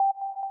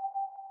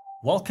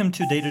Welcome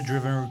to Data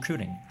Driven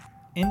Recruiting.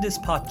 In this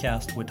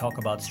podcast, we talk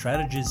about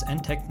strategies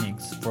and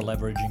techniques for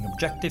leveraging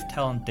objective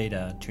talent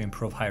data to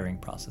improve hiring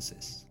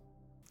processes.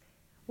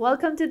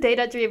 Welcome to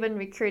Data Driven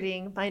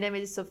Recruiting. My name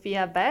is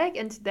Sophia Beck,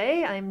 and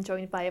today I'm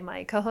joined by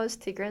my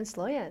co-host Tigran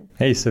Sloyan.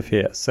 Hey,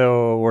 Sophia.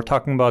 So we're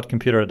talking about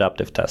computer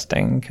adaptive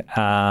testing,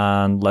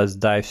 and let's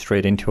dive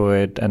straight into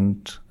it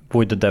and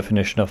with the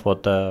definition of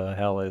what the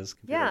hell is.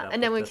 Yeah,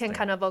 and then we can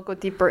kind of go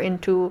deeper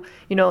into,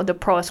 the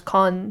pros,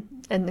 cons,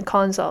 and the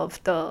cons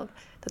of the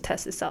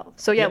test itself.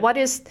 So what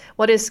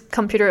is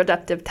computer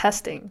adaptive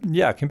testing?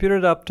 Yeah, computer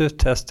adaptive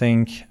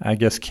testing, I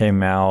guess,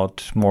 came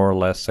out more or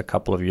less a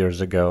couple of years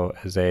ago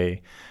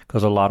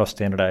because a lot of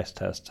standardized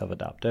tests have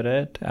adopted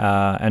it.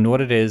 And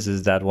what it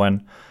is that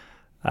when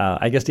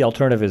I guess the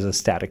alternative is a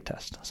static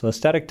test. So a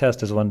static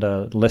test is when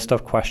the list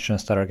of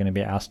questions that are going to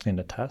be asked in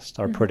the test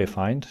are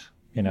predefined.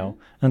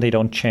 And they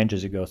don't change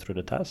as you go through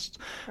the test.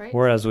 Right.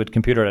 Whereas with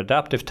computer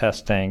adaptive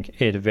testing,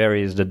 it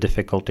varies the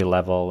difficulty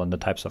level and the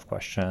types of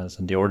questions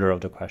and the order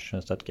of the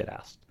questions that get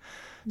asked.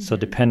 So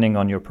depending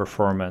on your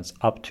performance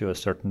up to a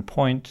certain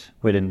point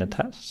within the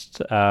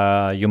test,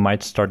 you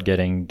might start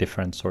getting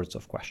different sorts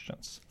of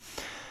questions.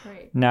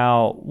 Right.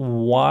 Now,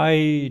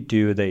 why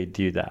do they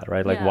do that,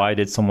 right? Why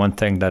did someone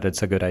think that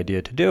it's a good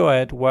idea to do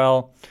it?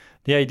 Well,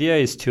 the idea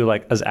is to,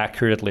 as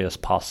accurately as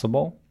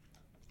possible,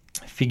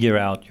 figure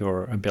out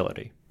your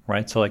ability,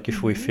 right? So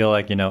if we feel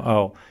like,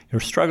 you're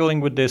struggling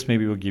with this,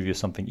 maybe we'll give you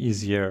something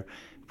easier.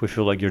 If we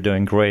feel like you're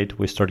doing great,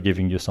 we start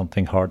giving you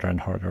something harder and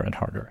harder and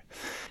harder.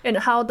 And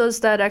how does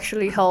that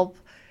actually help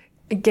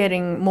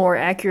getting more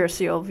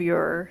accuracy of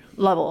your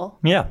level?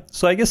 Yeah.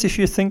 So I guess if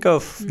you think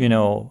of,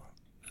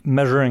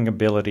 measuring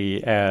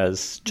ability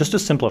as, just to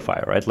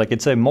simplify, right?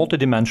 It's a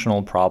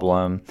multidimensional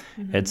problem.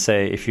 It's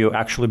if you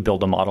actually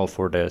build a model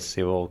for this,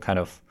 it will kind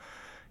of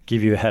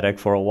give you a headache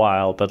for a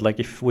while. But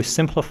if we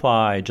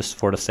simplify just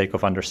for the sake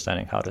of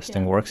understanding how this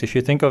thing works, if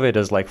you think of it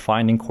as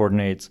finding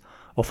coordinates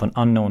of an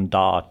unknown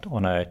dot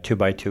on a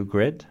 2x2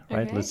 grid,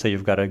 right? Okay. Let's say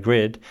you've got a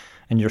grid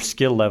and your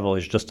skill level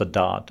is just a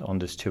dot on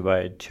this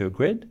 2x2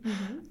 grid.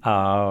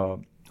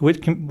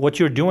 What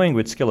you're doing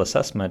with skill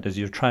assessment is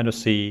you're trying to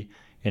see,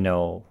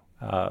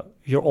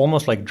 you're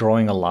almost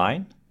drawing a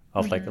line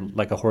of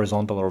like a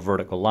horizontal or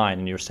vertical line,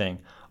 and you're saying,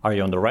 are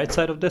you on the right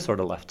side of this or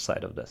the left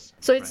side of this?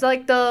 So it's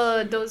like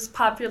those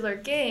popular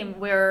game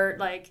where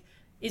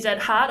is it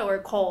hot or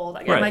cold?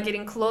 Am I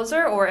getting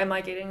closer or am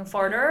I getting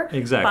farther?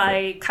 Exactly.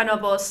 By kind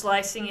of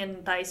slicing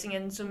and dicing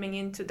and zooming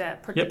into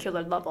that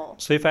particular level.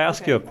 So if I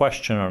ask you a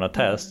question on a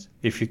test,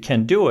 if you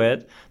can do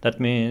it, that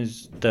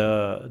means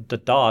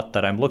the dot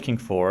that I'm looking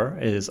for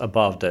is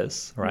above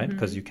this, right?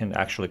 Because you can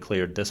actually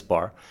clear this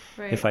bar.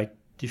 Right.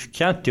 If you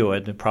can't do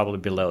it, then probably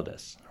below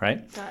this,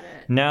 right? Got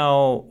it.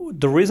 Now,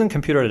 the reason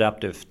computer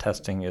adaptive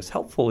testing is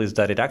helpful is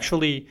that it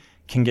actually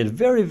can get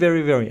very,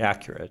 very, very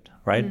accurate,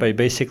 right? By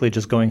basically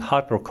just going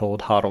hot or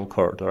cold,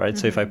 right?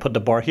 So if I put the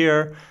bar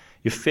here,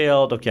 you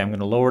failed. Okay, I'm going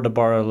to lower the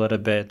bar a little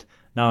bit.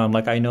 Now I'm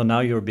I know now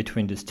you're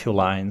between these two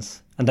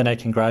lines. And then I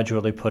can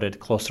gradually put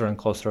it closer and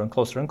closer and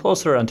closer and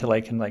closer until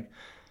I can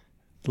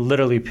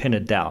literally pin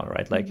it down,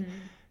 right?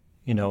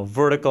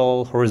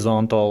 Vertical,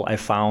 horizontal, I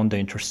found the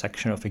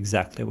intersection of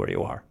exactly where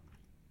you are.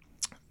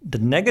 The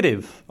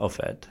negative of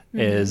it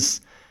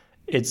is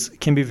it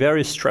can be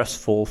very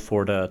stressful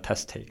for the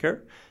test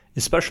taker,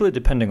 especially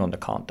depending on the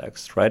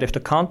context, right? If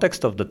the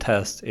context of the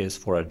test is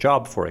for a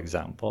job, for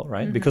example,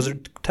 right? Because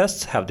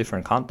tests have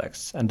different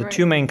contexts, and the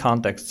two main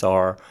contexts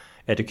are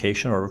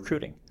education or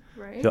recruiting.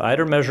 Right. You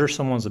either measure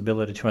someone's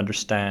ability to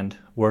understand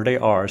where they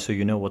are so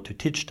you know what to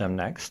teach them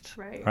next,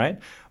 right?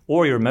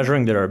 Or you're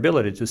measuring their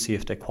ability to see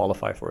if they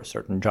qualify for a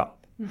certain job.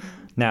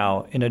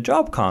 Now, in a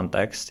job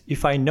context,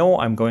 if I know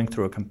I'm going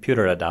through a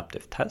computer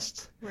adaptive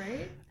test,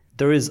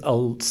 there is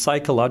a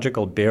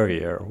psychological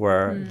barrier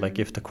where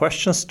if the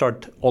questions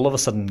start all of a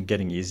sudden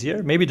getting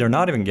easier, maybe they're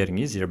not even getting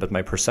easier, but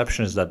my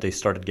perception is that they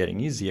started getting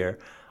easier,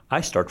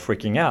 I start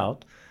freaking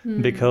out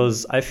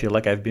because I feel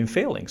like I've been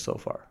failing so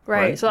far.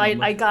 Right. So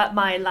I got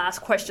my last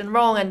question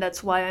wrong, and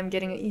that's why I'm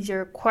getting an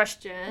easier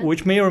question.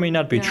 Which may or may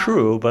not be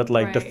true, but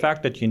the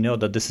fact that you know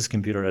that this is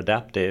computer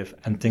adaptive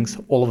and things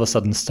all of a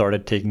sudden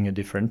started taking a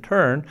different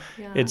turn,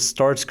 it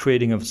starts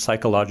creating a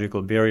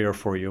psychological barrier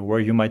for you where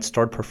you might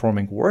start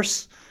performing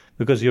worse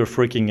because you're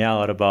freaking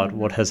out about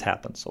what has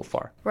happened so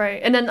far. Right.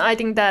 And then I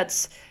think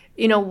that's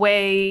in a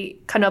way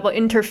kind of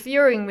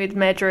interfering with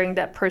measuring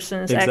that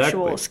person's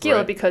actual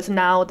skill, because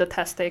now the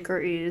test taker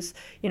is,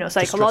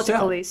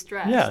 psychologically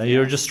stressed. Yeah,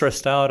 you're just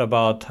stressed out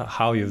about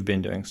how you've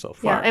been doing so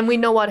far. Yeah, and we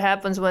know what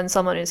happens when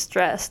someone is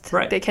stressed.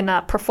 Right. They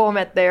cannot perform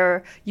at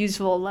their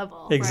usual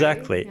level.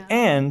 Exactly. Right?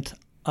 And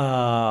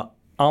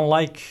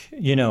unlike,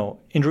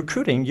 in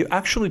recruiting, you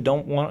actually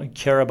don't want to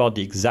care about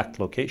the exact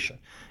location.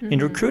 In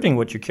recruiting,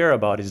 what you care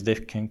about is they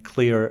can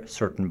clear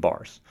certain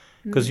bars.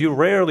 Because you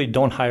rarely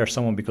don't hire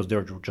someone because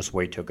they're just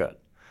way too good,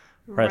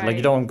 right? Like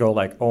you don't go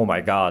like, oh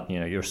my God,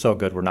 you're so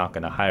good, we're not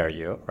going to hire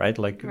you, right?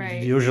 Like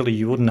usually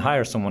you wouldn't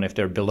hire someone if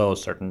they're below a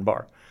certain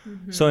bar.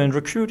 Mm-hmm. So in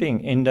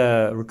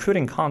the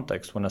recruiting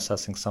context, when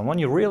assessing someone,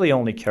 you really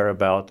only care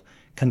about,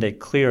 can they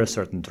clear a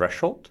certain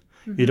threshold?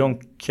 Mm-hmm. You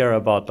don't care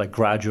about like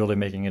gradually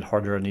making it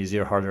harder and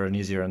easier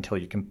until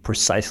you can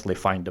precisely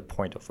find the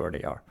point of where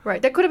they are.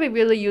 Right. That could be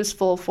really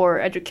useful for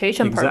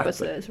education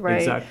purposes, right?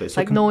 Exactly.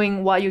 So like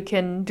knowing what you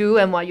can do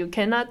and what you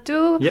cannot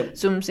do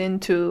zooms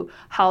into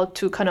how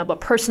to kind of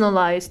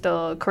personalize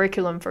the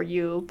curriculum for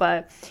you.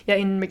 But yeah,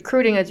 in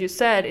recruiting, as you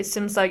said, it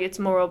seems like it's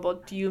more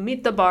about, do you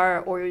meet the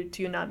bar or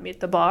do you not meet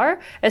the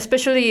bar?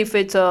 Especially if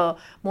it's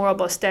more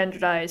about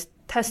standardized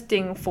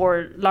testing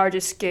for larger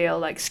scale,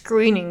 like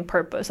screening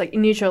purpose, like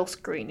initial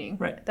screening.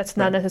 Right. That's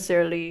not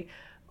necessarily,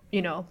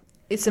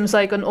 it seems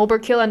like an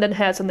overkill and then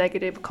has a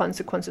negative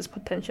consequences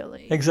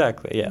potentially.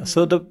 Exactly, yeah. Mm-hmm.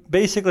 So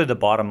basically the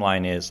bottom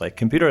line is like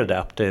computer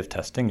adaptive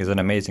testing is an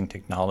amazing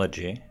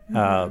technology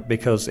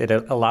because it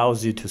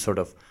allows you to sort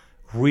of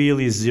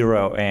really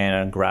zero in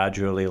and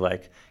gradually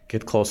like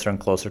get closer and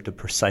closer to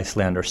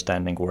precisely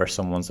understanding where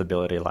someone's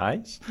ability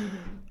lies.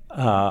 Mm-hmm.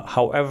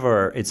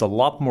 However, it's a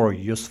lot more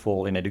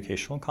useful in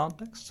educational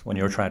contexts when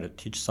you're trying to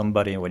teach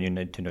somebody and when you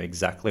need to know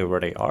exactly where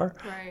they are,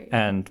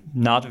 and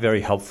not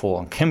very helpful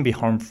and can be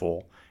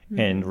harmful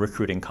in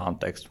recruiting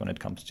context when it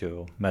comes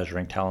to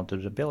measuring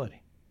talented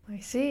ability. I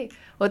see.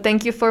 Well,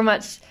 thank you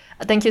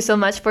so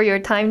much for your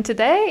time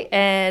today.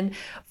 And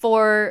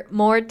for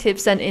more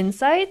tips and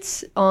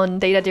insights on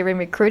data-driven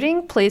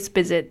recruiting, please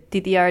visit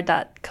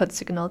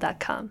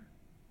ddr.codesignal.com.